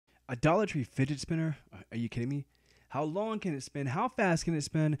A Dollar Tree fidget spinner? Are you kidding me? How long can it spin? How fast can it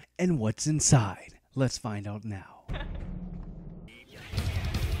spin? And what's inside? Let's find out now.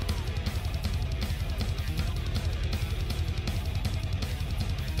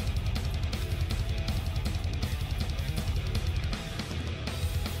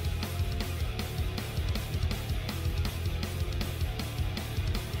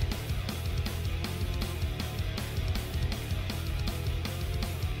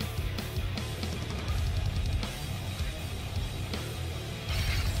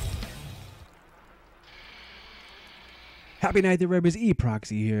 Happy night, the Rebels.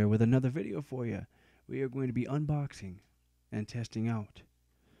 Proxy here with another video for you. We are going to be unboxing and testing out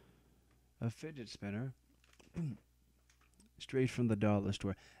a fidget spinner straight from the dollar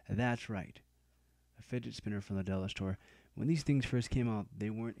store. That's right, a fidget spinner from the dollar store. When these things first came out, they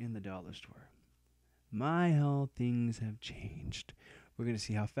weren't in the dollar store. My, how things have changed. We're going to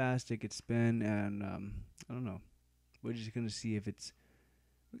see how fast it can spin, and I don't know. We're just going to see if it's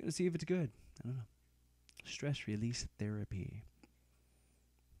good. I don't know. Stress release therapy.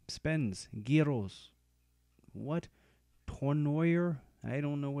 Spens, gyros. What? Tornoyer? I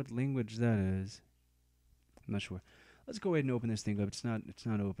don't know what language that is. I'm not sure. Let's go ahead and open this thing up. It's not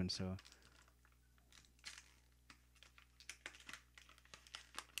open, so.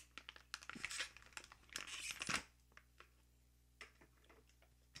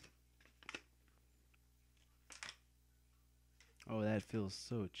 Oh, that feels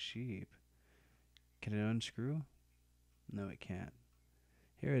so cheap. Can it unscrew? No, it can't.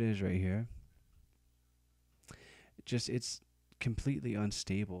 Here it is right here. It's completely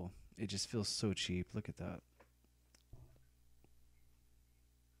unstable. It just feels so cheap. Look at that.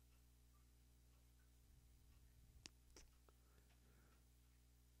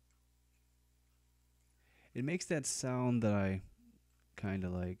 It makes that sound that I kind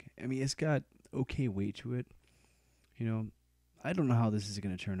of like. I mean, it's got okay weight to it. You know, I don't know how this is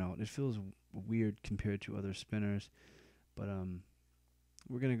going to turn out. It feels weird compared to other spinners, but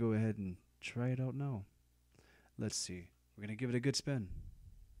we're going to go ahead and try it out now. Let's see. We're going to give it a good spin.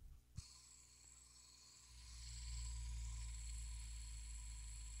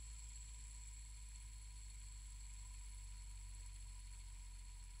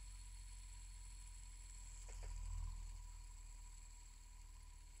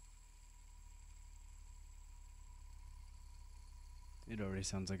 It already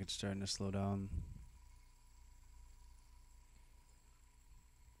sounds like it's starting to slow down.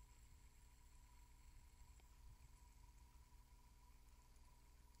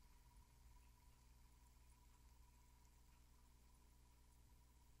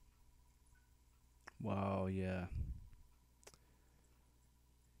 Wow, yeah.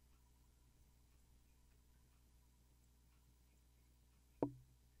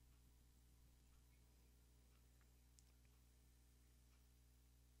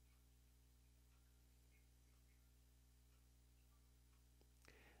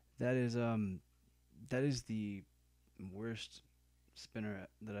 That is the worst spinner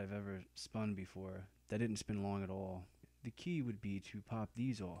that I've ever spun before. That didn't spin long at all. The key would be to pop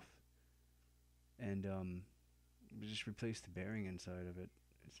these off and just replace the bearing inside of it.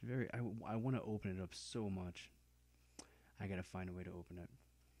 It's very I want to open it up so much. I got to find a way to open it.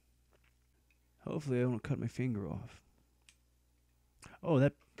 Hopefully I don't cut my finger off. Oh,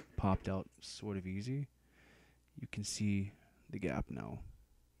 that popped out sort of easy. You can see the gap now.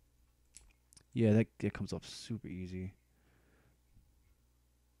 Yeah, that comes off super easy.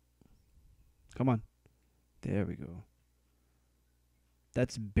 Come on. There we go.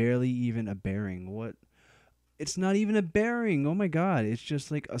 That's barely even a bearing. What? It's not even a bearing. Oh my god. It's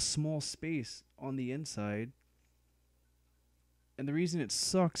just like a small space on the inside. And the reason it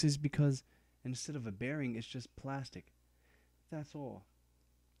sucks is because instead of a bearing, it's just plastic. That's all.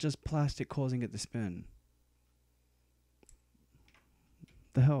 Just plastic causing it to spin.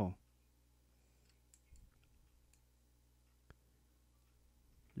 The hell?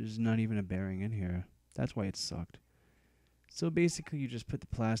 There's not even a bearing in here. That's why it sucked. So basically you just put the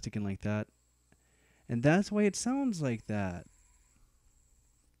plastic in like that. And that's why it sounds like that.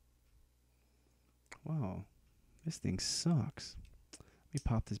 Wow. This thing sucks. Let me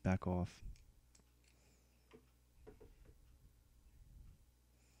pop this back off.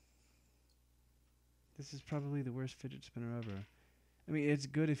 This is probably the worst fidget spinner ever. I mean, it's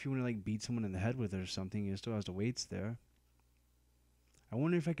good if you want to like beat someone in the head with it or something. It still has the weights there. I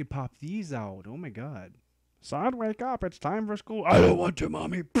wonder if I could pop these out. Oh my god. Son, wake up. It's time for school. I don't want to,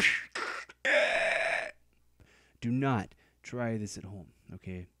 mommy. Do not try this at home,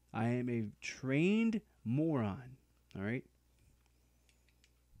 okay? I am a trained moron, all right?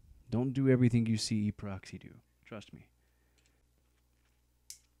 Don't do everything you see Proxy do. Trust me.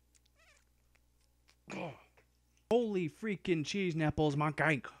 Oh. Holy freaking cheese nipples, my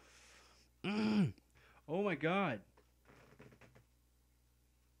cake. Oh my god.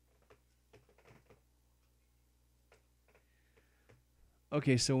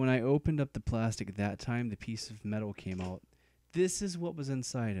 Okay, so when I opened up the plastic that time, the piece of metal came out. This is what was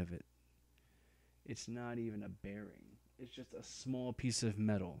inside of it. It's not even a bearing. It's just a small piece of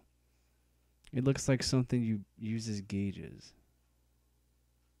metal. It looks like something you use as gauges.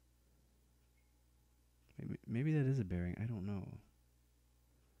 Maybe that is a bearing. I don't know.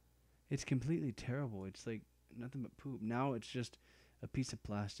 It's completely terrible. It's like nothing but poop. Now it's just a piece of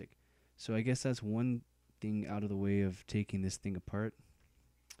plastic. So I guess that's one thing out of the way of taking this thing apart.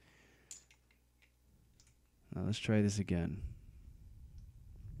 Now let's try this again.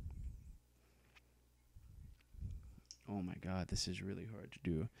 Oh my god, this is really hard to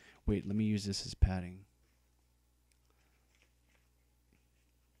do. Wait, let me use this as padding.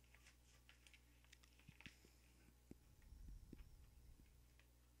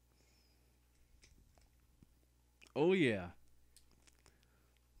 Oh yeah.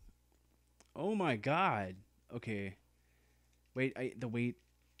 Oh my god. Okay. Wait, the weight,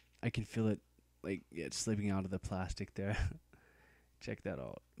 I can feel it, like, yeah, it's slipping out of the plastic there. Check that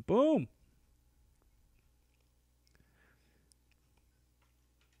out. Boom!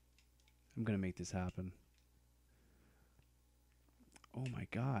 I'm gonna make this happen. Oh my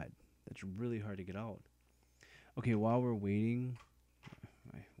god. That's really hard to get out. Okay, while we're waiting,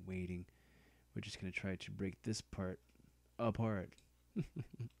 we're just gonna try to break this part apart.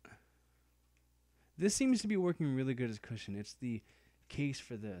 This seems to be working really good as cushion. It's the case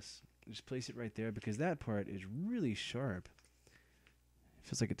for this. Just place it right there because that part is really sharp. It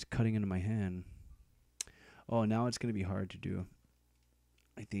feels like it's cutting into my hand. Oh, now it's gonna be hard to do,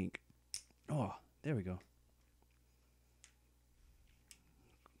 I think. Oh, there we go.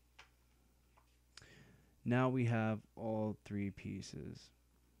 Now we have all three pieces.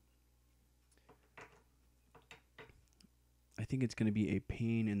 I think it's going to be a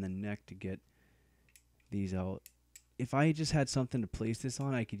pain in the neck to get these out. If I just had something to place this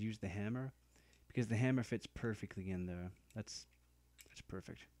on, I could use the hammer because the hammer fits perfectly in there. That's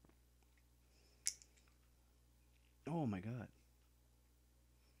perfect. Oh my god.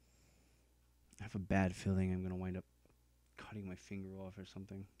 I have a bad feeling I'm going to wind up cutting my finger off or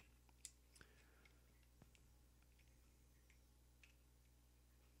something.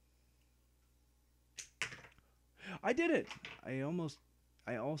 I did it! I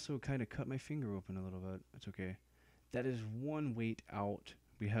also kind of cut my finger open a little bit. That's okay. That is one weight out.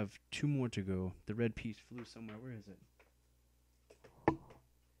 We have two more to go. The red piece flew somewhere. Where is it?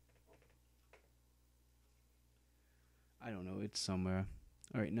 I don't know. It's somewhere.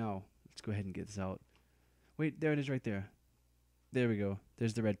 Alright, now, let's go ahead and get this out. Wait, there it is right there. There we go.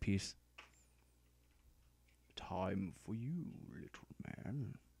 There's the red piece. Time for you, little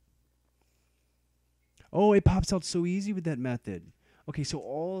man. Oh, it pops out so easy with that method. Okay, so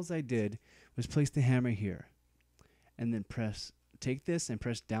all I did was place the hammer here. And then take this and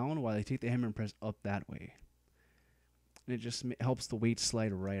press down while I take the hammer and press up that way. And it just helps the weight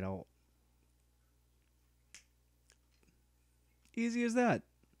slide right out. Easy as that.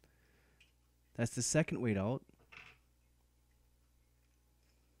 That's the second weight out.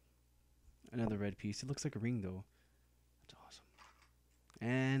 Another red piece. It looks like a ring though. That's awesome.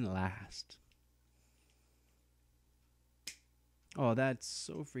 And last. Oh, that's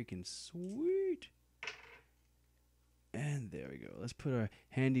so freaking sweet. And there we go. Let's put our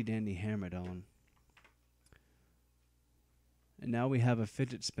handy dandy hammer down. And now we have a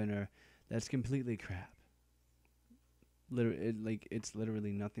fidget spinner that's completely crap. It's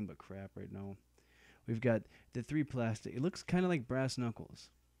literally nothing but crap right now. We've got the three plastic. It looks kind of like brass knuckles.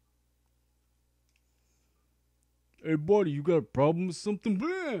 Hey buddy, you got a problem with something?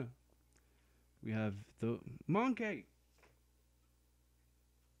 Blah! We have the monkey.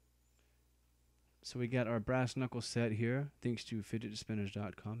 So we got our brass knuckle set here, thanks to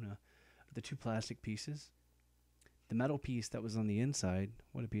fidgetspinners.com. Now, the two plastic pieces. The metal piece that was on the inside.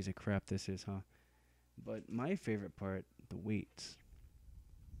 What a piece of crap this is, huh? But my favorite part, the weights.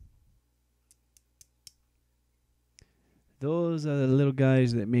 Those are the little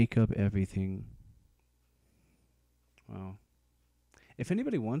guys that make up everything. Wow. If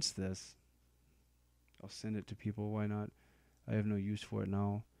anybody wants this, I'll send it to people. Why not? I have no use for it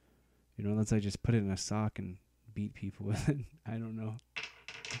now. You know, unless I just put it in a sock and beat people with it. I don't know.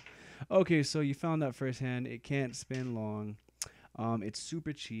 Okay, so you found out firsthand. It can't spin long. It's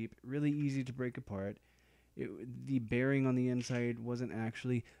super cheap, really easy to break apart. The bearing on the inside wasn't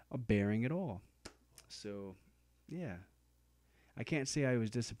actually a bearing at all. So, yeah. I can't say I was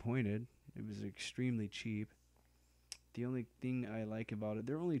disappointed. It was extremely cheap. The only thing I like about it,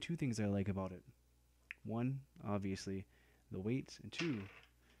 there are only two things I like about it. One, obviously, the weight, and two,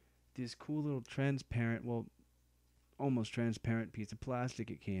 this cool little transparent, well, almost transparent piece of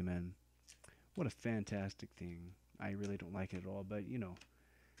plastic it came in. What a fantastic thing. I really don't like it at all, but you know.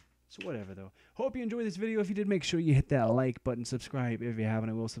 So whatever though. Hope you enjoyed this video. If you did, make sure you hit that like button, subscribe if you haven't.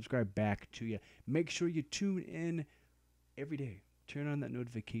 I will subscribe back to you. Make sure you tune in every day. Turn on that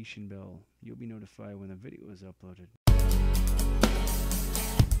notification bell. You'll be notified when the video is uploaded.